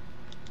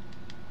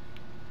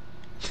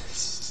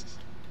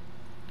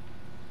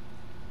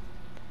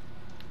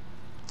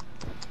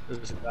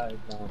 There's a guy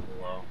down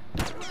below.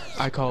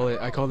 I call it.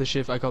 I call this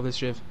shift. I call this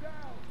shift.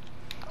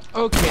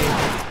 Okay.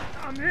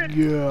 I'm hit!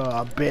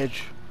 Yeah,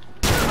 bitch.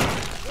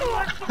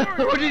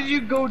 Where did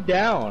you go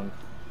down?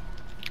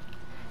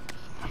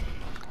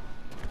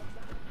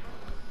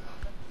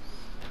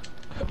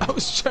 I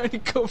was trying to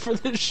go for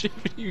the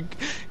shift. You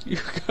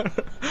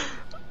got.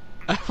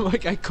 I'm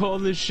like, I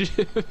called the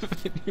shift,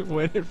 and you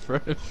went in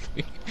front of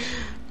me.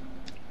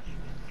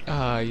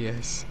 Ah,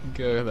 yes.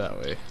 Go that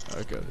way.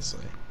 I'll go this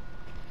way.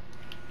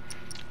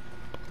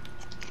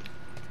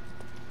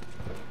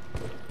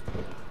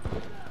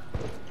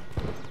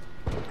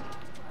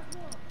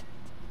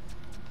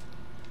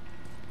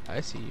 I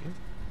see you.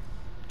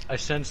 I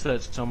sense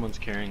that someone's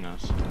carrying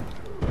us. Down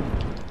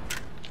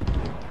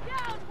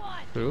one.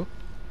 Who?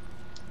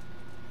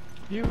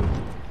 You.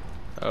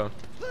 Oh.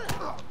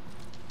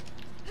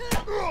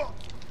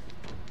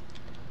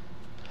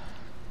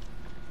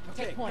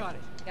 Take point. got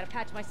it. I gotta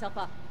patch myself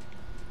up.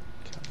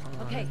 Come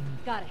on. Okay,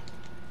 got it.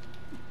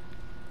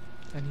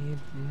 I need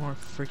more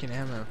freaking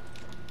ammo.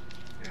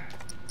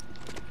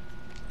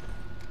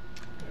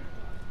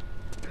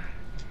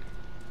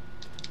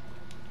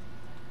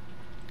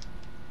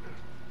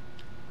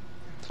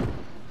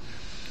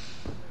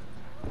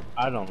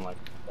 I don't like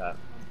that.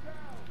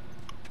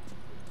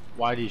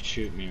 Why did you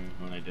shoot me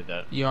when I did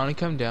that? You wanna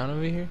come down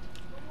over here?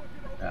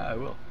 Yeah, I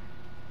will.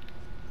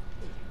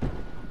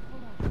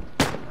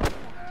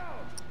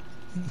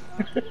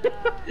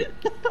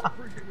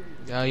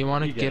 You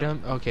wanna You get get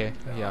him? Okay.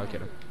 Yeah, I'll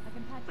get him. I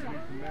can patch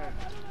it up.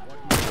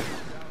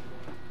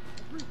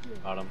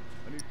 Got him.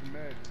 I need some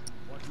meds.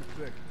 Watch me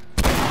fix.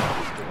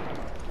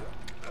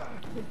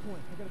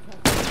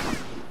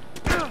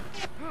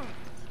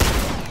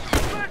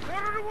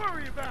 Hunter to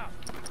worry about!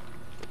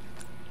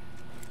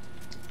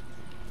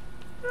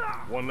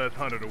 One less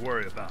hunter to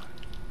worry about.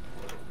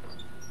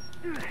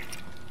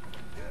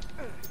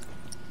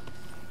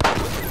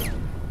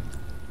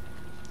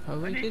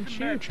 Lincoln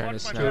Chair trying to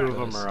Two snipe of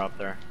them us. are up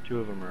there. Two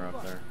of them are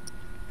up there.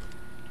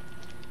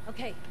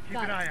 Okay, Keep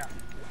got an it. eye out.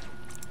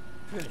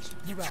 Finished.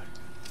 Move out.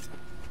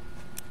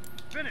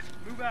 Finish.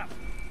 Move out.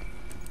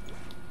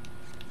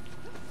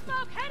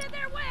 Smoke headed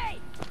their way!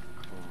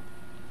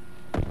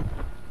 Cool.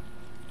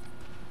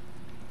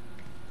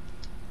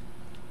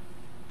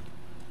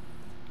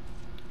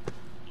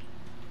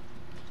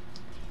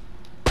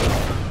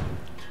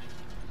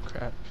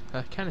 Crap,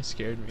 that kind of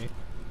scared me.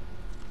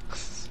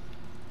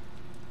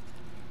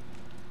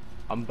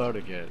 I'm about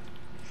to get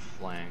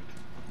flanked.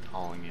 I'm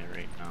calling it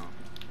right now.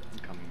 I'm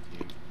coming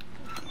to you.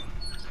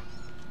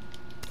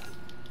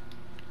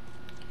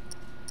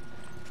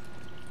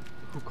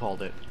 Who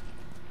called it?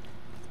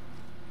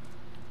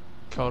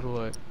 Called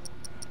what?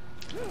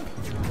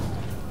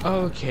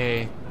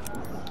 Okay.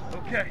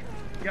 Okay.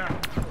 Got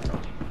it.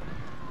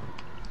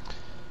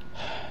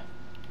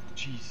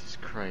 Jesus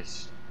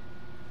Christ.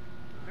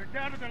 They're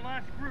down to their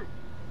last group.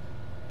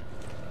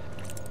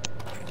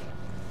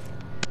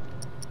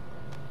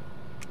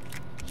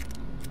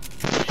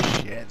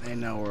 Shit, they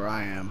know where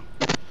I am.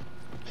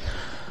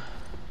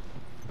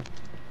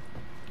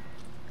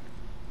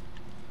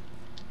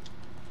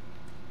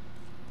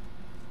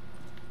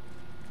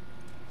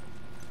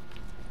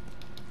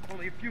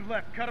 Only a few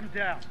left. Cut them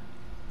down.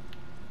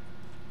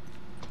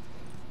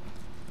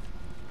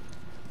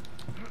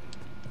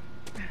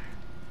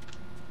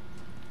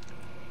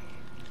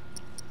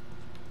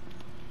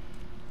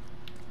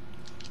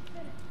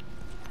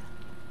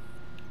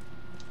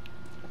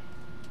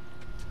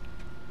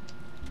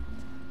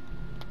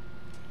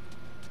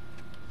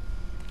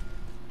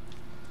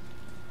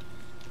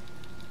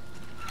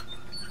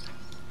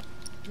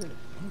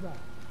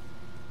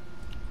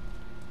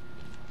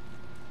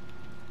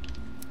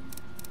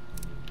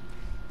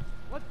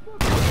 Let's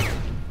move.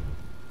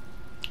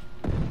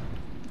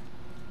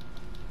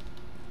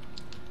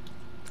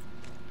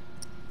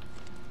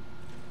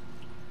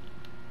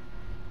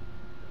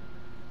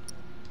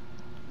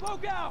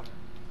 Smoke out!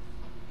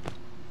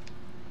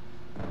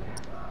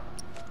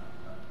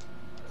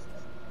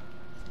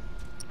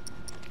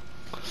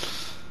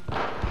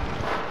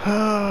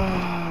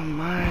 Oh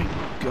my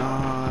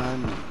god.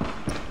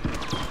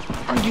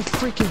 Are you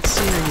freaking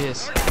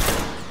serious?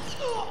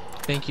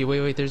 Thank you.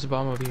 Wait, there's a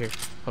bomb over here.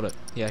 Hold up.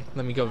 Yeah,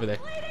 let me go over there.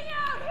 Bleeding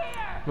out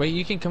here! Wait,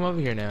 you can come over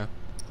here now.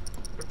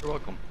 You're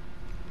welcome.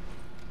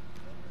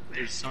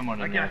 There's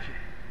someone I in got there. you.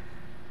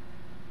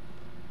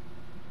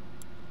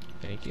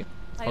 Thank you.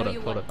 I Hold owe up,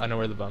 you hold one. up. I know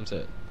where the bomb's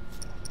at.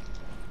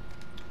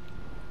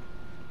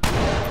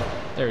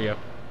 There we go.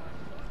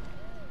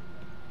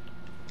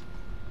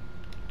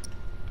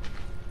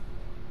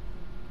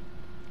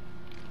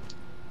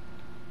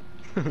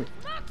 Smokes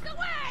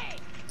away!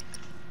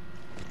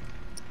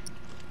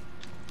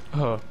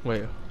 Oh,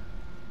 wait.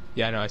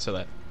 Yeah, I know, I saw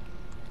that.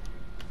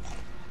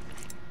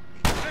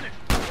 Finish.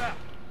 Move out.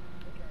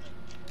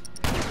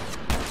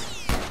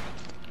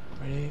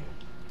 Ready?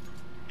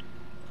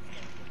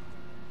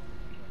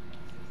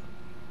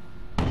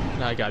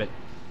 No, I got it.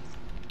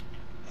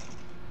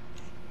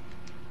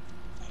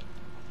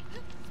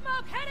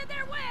 Smoke headed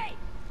their way!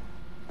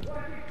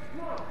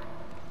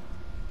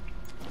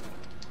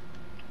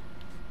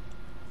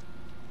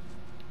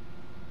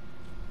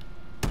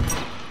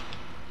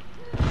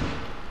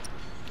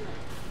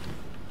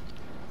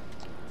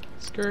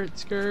 Skirt,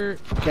 skirt.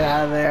 Get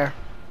out of there.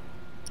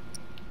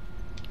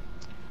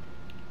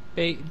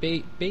 Bait.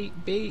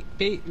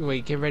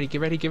 Wait, get ready.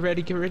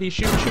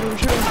 Shoot him.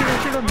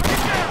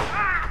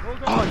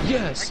 Hold on. Oh,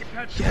 yes. I can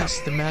touch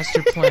Yes, the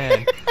master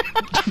plan.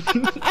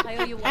 I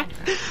owe you one.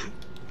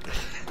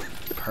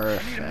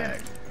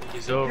 Perfect.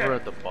 He's over Okay.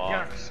 at the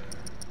box.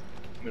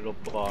 Middle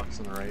box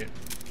on the right.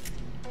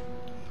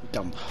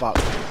 Dumb fuck.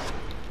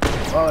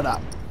 Blow it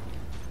up.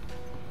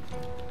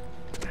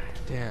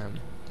 Damn.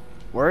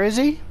 Where is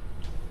he?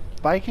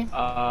 Biking?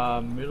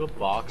 Middle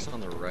box on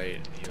the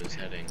right. He was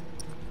heading.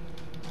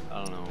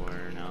 I don't know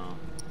where now.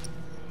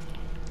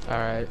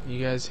 Alright,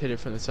 you guys hit it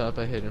from the top,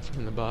 I hit it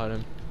from the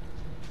bottom.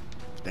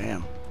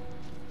 Damn.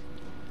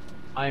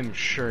 I'm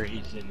sure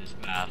he's in his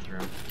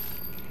bathroom.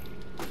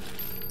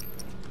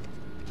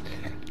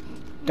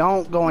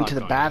 Don't go Not into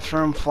the going.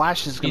 bathroom.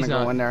 Flash is gonna He's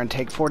go not. in there and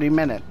take 40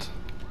 minutes.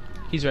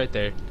 He's right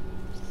there.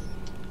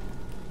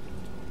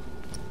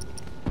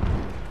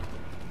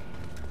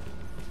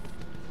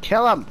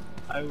 Kill him.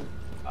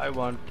 I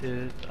want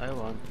it.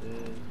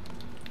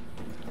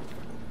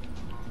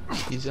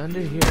 He's under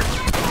here.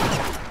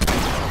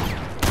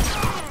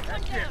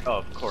 That's it. Oh,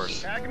 of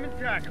course. Tag him and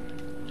tag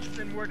him.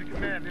 Send word to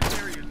command. This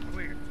area is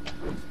clear.